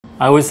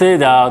I would say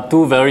there are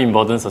two very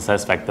important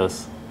success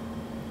factors: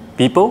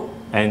 people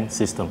and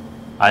system.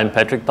 I'm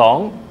Patrick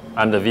Thong.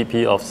 I'm the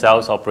VP of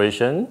Sales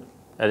Operation.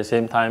 At the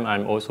same time,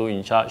 I'm also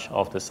in charge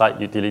of the site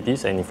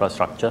utilities and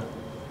infrastructure.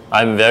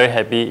 I'm very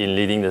happy in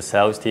leading the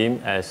sales team,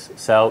 as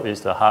sales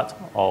is the heart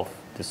of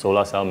the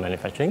solar cell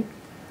manufacturing.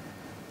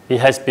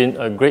 It has been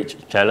a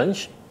great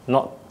challenge,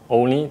 not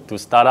only to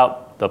start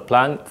up the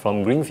plant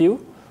from greenfield,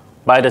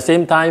 but at the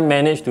same time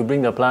manage to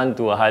bring the plant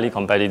to a highly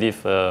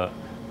competitive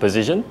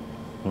position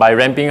by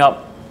ramping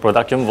up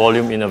production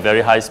volume in a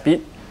very high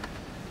speed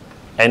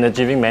and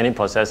achieving many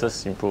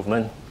processes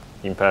improvement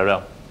in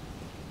parallel.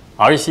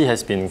 REC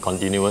has been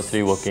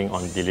continuously working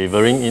on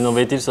delivering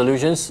innovative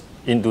solutions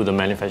into the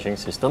manufacturing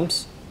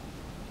systems.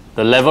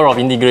 The level of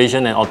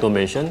integration and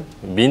automation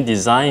being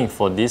designed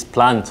for this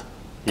plant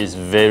is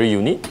very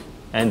unique,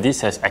 and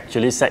this has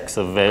actually set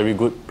a very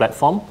good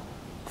platform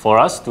for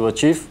us to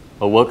achieve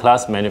a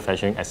world-class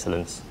manufacturing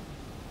excellence.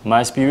 My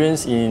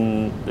experience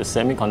in the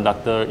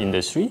semiconductor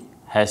industry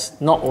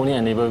has not only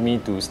enabled me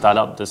to start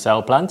up the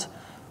cell plant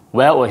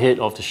well ahead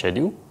of the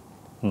schedule,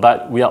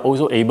 but we are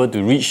also able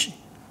to reach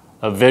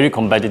a very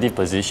competitive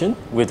position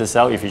with the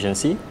cell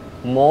efficiency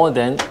more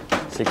than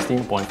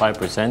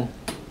 16.5%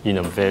 in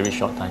a very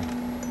short time.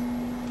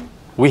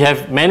 We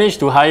have managed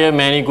to hire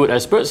many good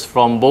experts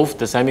from both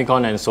the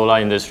semicon and solar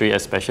industry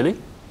especially.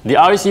 The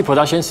REC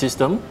production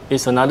system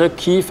is another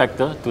key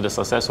factor to the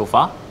success so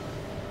far.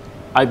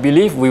 I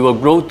believe we will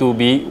grow to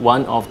be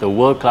one of the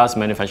world-class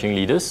manufacturing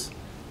leaders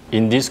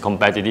in this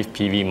competitive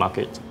PV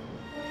market.